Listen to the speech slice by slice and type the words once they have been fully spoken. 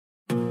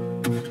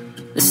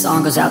This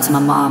song goes out to my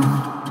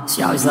mom.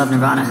 She always loved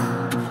Nirvana.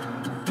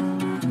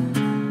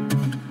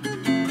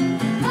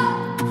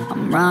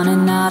 I'm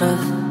running out of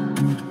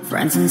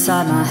friends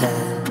inside my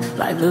head,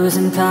 like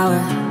losing power.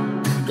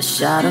 The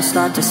shadows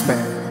start to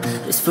spread.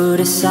 This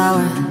food is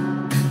sour,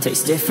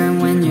 tastes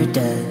different when you're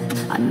dead.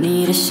 I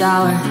need a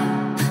shower,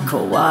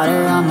 cold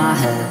water on my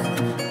head.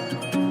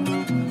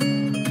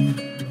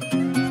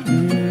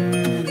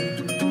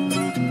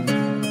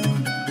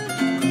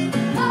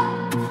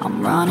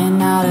 I'm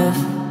running out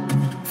of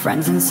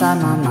friends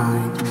inside my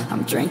mind.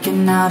 I'm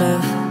drinking out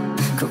of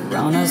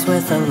Coronas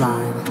with a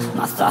lime.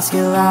 My thoughts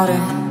get louder,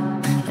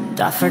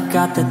 and I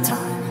forgot the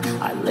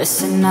time. I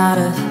listen out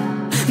of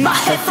my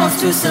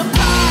headphones to survive.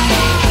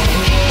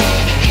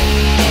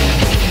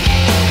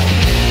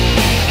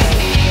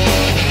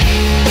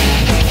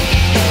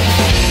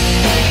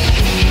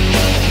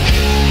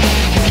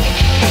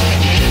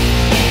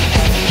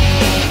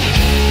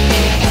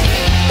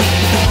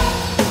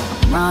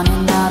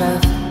 Running out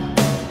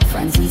of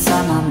friends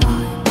inside my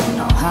mind. Don't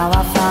know how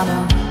I found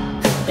them.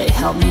 They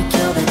helped me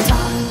kill the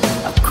time.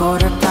 A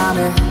quarter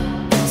pounder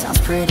sounds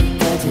pretty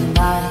good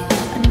tonight.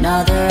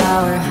 Another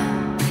hour,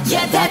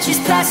 yeah, that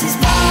just passes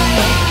by.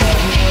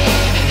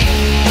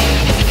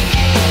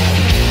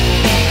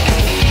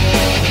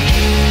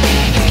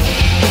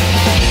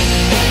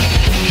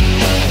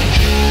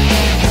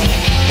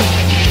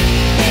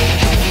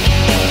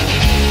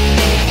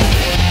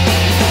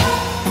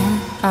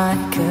 I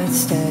could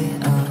stay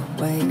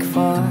awake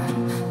for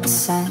a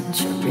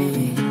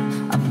century,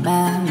 a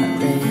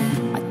memory.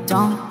 I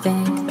don't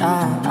think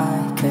that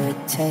I could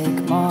take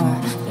more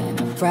than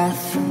a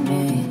breath from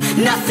me.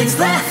 Nothing's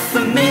left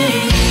for me.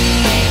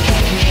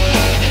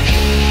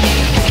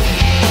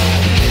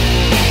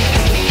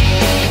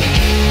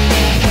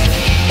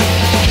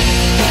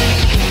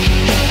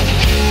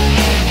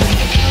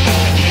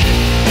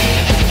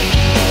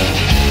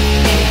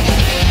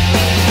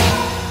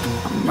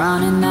 I'm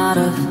running out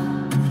of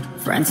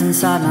friends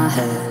inside my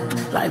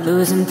head, like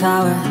losing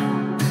power.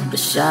 The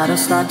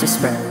shadows start to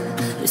spread.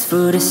 This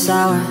food is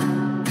sour,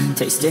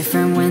 tastes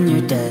different when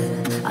you're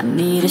dead. I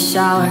need a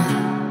shower,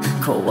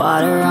 cold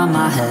water on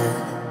my head.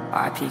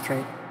 R.I.P.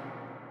 Craig.